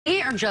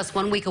We are just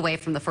 1 week away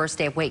from the first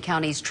day of Wake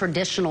County's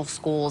traditional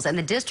schools, and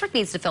the district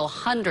needs to fill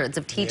hundreds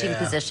of teaching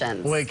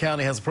positions. Wake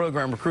County has a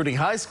program recruiting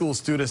high school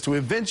students to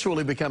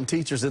eventually become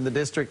teachers in the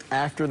district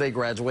after they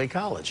graduate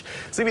college.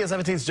 CBS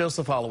 17's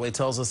Joseph Holloway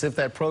tells us if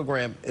that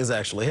program is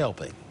actually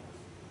helping.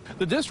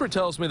 The district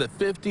tells me that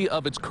 50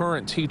 of its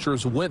current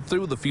teachers went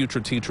through the Future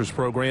Teachers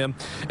program,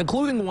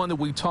 including one that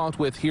we talked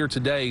with here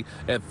today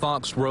at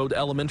Fox Road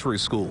Elementary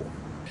School.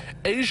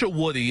 Asia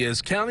Woody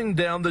is counting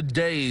down the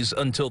days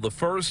until the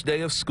first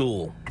day of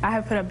school. I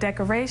have put up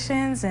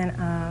decorations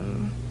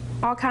and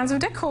all kinds of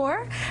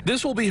decor.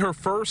 This will be her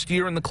first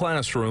year in the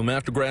classroom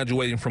after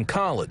graduating from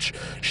college.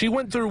 She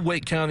went through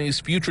Wake County's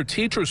Future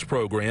Teachers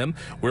program,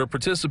 where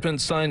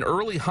participants sign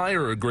early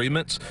hire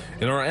agreements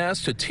and are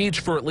asked to teach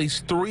for at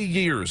least 3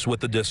 years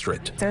with the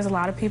district. There's a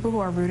lot of people who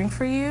are rooting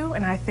for you,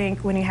 and I think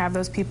when you have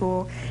those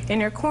people in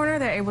your corner,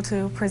 they're able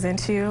to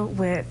present you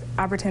with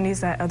opportunities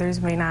that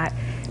others may not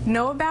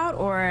know about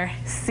or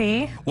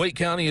see. Wake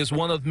County is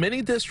one of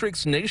many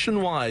districts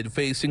nationwide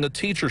facing a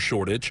teacher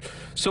shortage,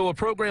 so a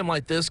program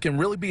like this can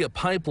really be a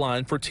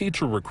pipeline for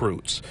teacher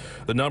recruits.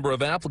 The number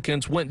of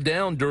applicants went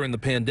down during the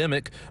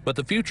pandemic, but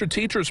the Future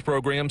Teachers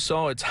program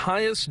saw its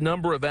highest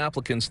number of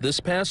applicants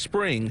this past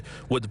spring,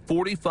 with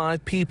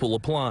 45 people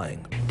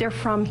applying. They're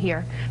from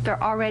here.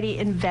 They're already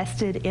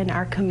invested in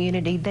our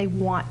community. They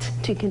want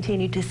to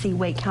continue to see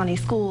Wake County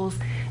schools,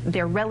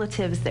 their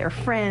relatives, their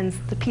friends,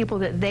 the people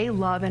that they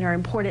love and are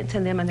important to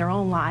them in their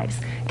own lives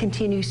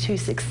continues to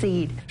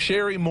succeed.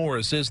 Sherry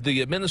Morris is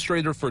the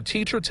administrator for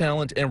teacher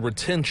talent and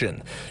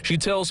retention. She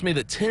tells me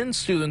that 10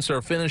 students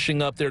are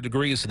finishing up their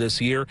degrees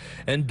this year,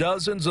 and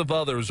dozens of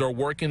others are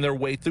working their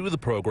way through the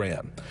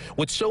program.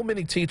 With so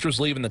many teachers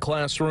leaving the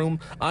classroom,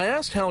 I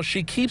asked how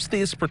she keeps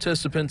these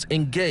participants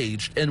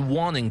engaged and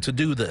wanting to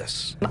do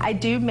this. I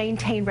do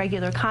maintain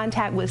regular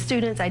contact with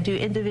students. I do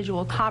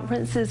individual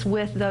conferences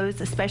with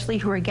those, especially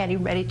who are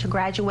getting ready to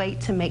graduate,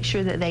 to make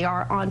sure that they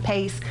are on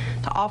pace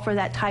to offer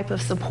that type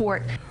of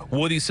support.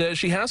 Woody says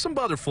she has some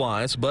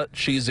butterflies, but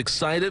she's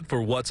excited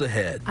for what's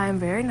ahead. I'm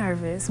very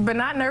nervous, but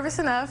not nervous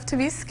enough to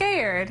be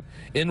scared.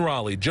 In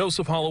Raleigh,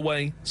 Joseph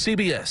Holloway,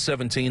 CBS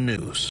 17 News.